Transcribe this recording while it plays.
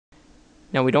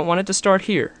Now we don't want it to start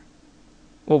here.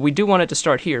 Well, we do want it to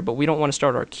start here, but we don't want to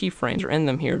start our keyframes or end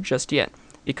them here just yet,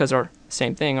 because our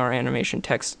same thing, our animation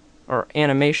text, our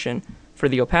animation for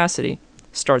the opacity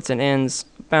starts and ends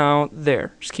about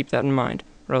there. Just keep that in mind,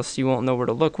 or else you won't know where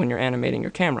to look when you're animating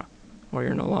your camera or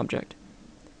your null object.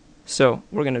 So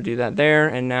we're going to do that there,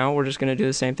 and now we're just going to do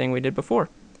the same thing we did before.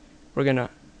 We're going to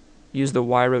use the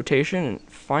Y rotation and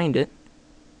find it.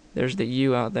 There's the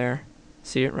U out there.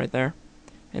 See it right there?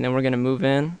 And then we're going to move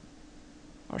in.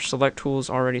 Our select tool is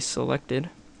already selected,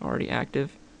 already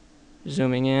active.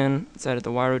 Zooming in, let's edit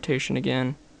the Y rotation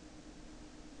again.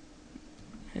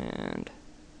 And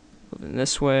moving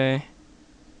this way.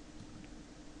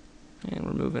 And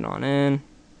we're moving on in.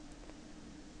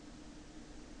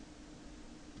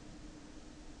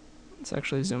 Let's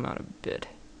actually zoom out a bit.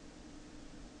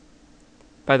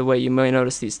 By the way, you may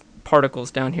notice these particles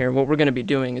down here. What we're going to be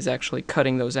doing is actually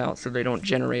cutting those out so they don't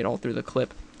generate all through the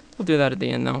clip. We'll do that at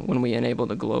the end though, when we enable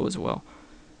the glow as well.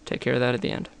 Take care of that at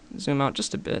the end. Zoom out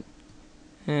just a bit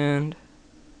and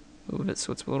move it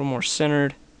so it's a little more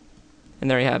centered. And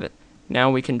there you have it.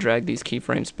 Now we can drag these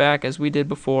keyframes back as we did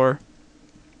before,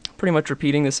 pretty much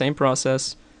repeating the same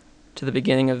process to the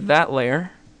beginning of that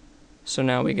layer. So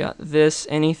now we got this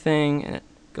anything, and it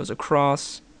goes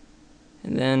across,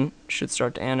 and then should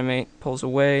start to animate, pulls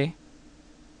away,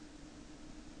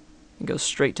 and goes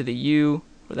straight to the U,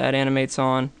 where that animates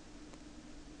on,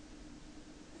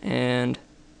 and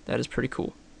that is pretty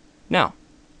cool. Now,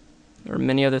 there are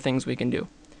many other things we can do,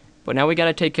 but now we got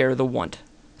to take care of the want.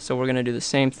 So we're going to do the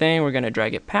same thing. We're going to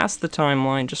drag it past the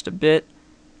timeline just a bit,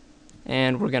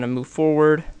 and we're going to move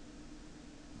forward.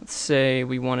 Let's say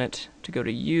we want it to go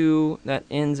to U, that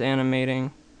ends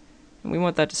animating, and we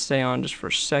want that to stay on just for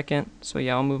a second. So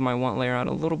yeah, I'll move my want layer out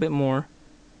a little bit more.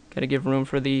 Got to give room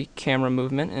for the camera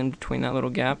movement in between that little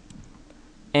gap.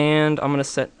 And I'm going to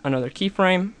set another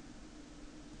keyframe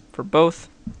for both.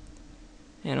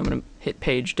 And I'm going to hit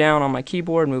page down on my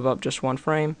keyboard, move up just one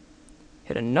frame,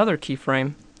 hit another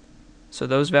keyframe. So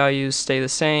those values stay the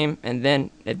same, and then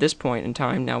at this point in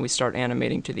time, now we start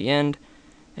animating to the end.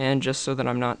 And just so that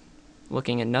I'm not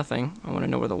looking at nothing, I want to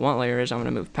know where the want layer is. I'm going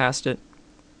to move past it,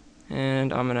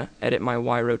 and I'm going to edit my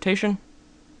Y rotation.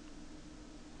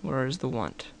 Where is the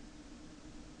want?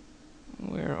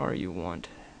 Where are you, want?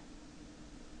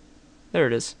 There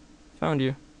it is. Found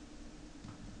you.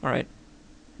 Alright,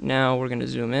 now we're going to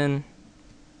zoom in.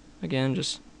 Again,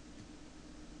 this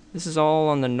is all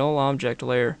on the null object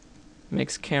layer.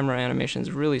 Makes camera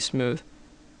animations really smooth.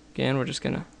 Again, we're just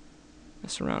going to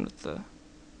mess around with the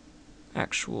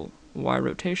actual Y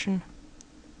rotation.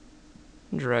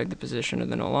 Drag the position of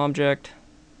the null object.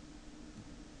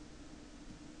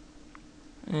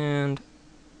 And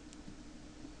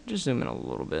just zoom in a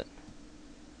little bit.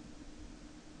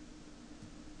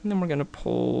 And then we're going to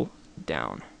pull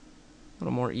down a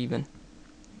little more even.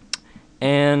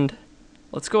 And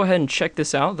let's go ahead and check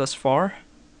this out thus far.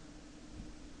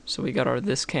 So we got our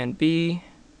this can be.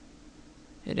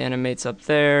 It animates up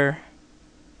there.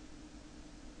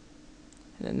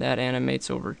 And then that animates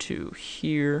over to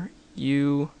here,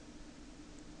 U,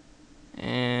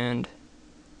 and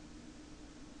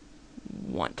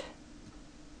want.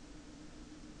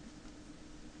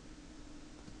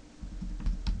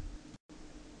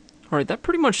 Alright, that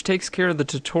pretty much takes care of the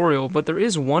tutorial, but there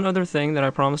is one other thing that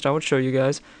I promised I would show you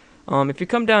guys. If you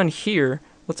come down here,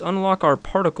 let's unlock our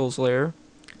particles layer,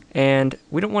 and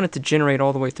we don't want it to generate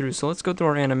all the way through, so let's go through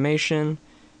our animation,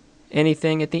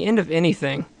 anything, at the end of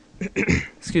anything,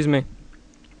 excuse me,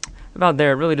 about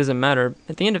there, it really doesn't matter.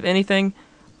 At the end of anything,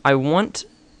 I want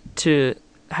to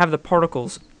have the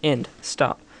particles end,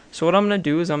 stop. So what I'm going to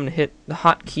do is I'm going to hit the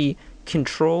hotkey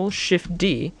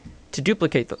Control-Shift-D to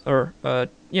duplicate the,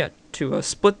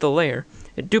 split the layer.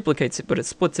 It duplicates it, but it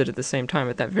splits it at the same time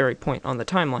at that very point on the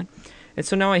timeline. And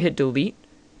so now I hit delete,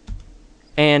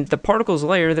 and the particles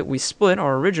layer that we split,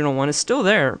 our original one, is still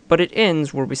there, but it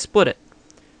ends where we split it.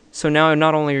 So now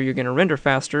not only are you going to render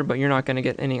faster, but you're not going to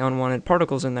get any unwanted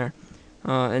particles in there.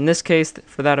 In this case,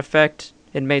 for that effect,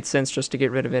 it made sense just to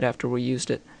get rid of it after we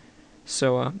used it.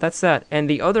 So that's that. And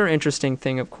the other interesting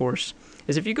thing, of course,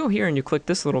 is if you go here and you click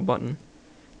this little button,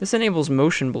 this enables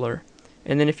motion blur.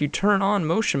 And then if you turn on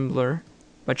motion blur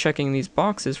by checking these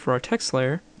boxes for our text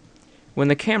layer, when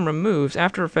the camera moves,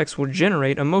 After Effects will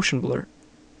generate a motion blur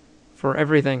for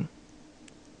everything.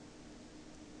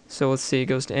 So let's see, it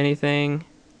goes to anything,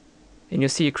 and you'll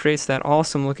see it creates that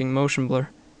awesome looking motion blur.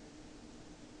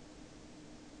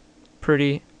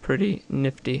 Pretty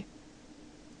nifty.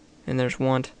 And there's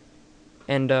want.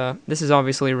 And this is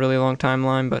obviously a really long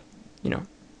timeline, but you know,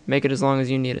 make it as long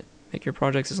as you need it. Make your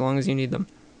projects as long as you need them.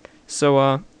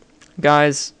 So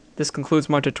Guys, this concludes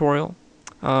my tutorial.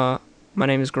 My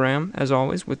name is Graham, as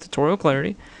always, with Tutorial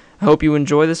Clarity. I hope you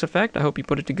enjoy this effect. I hope you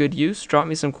put it to good use. Drop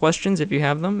me some questions if you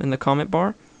have them in the comment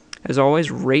bar. As always,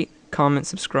 rate, comment,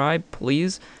 subscribe,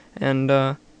 please,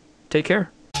 and take care.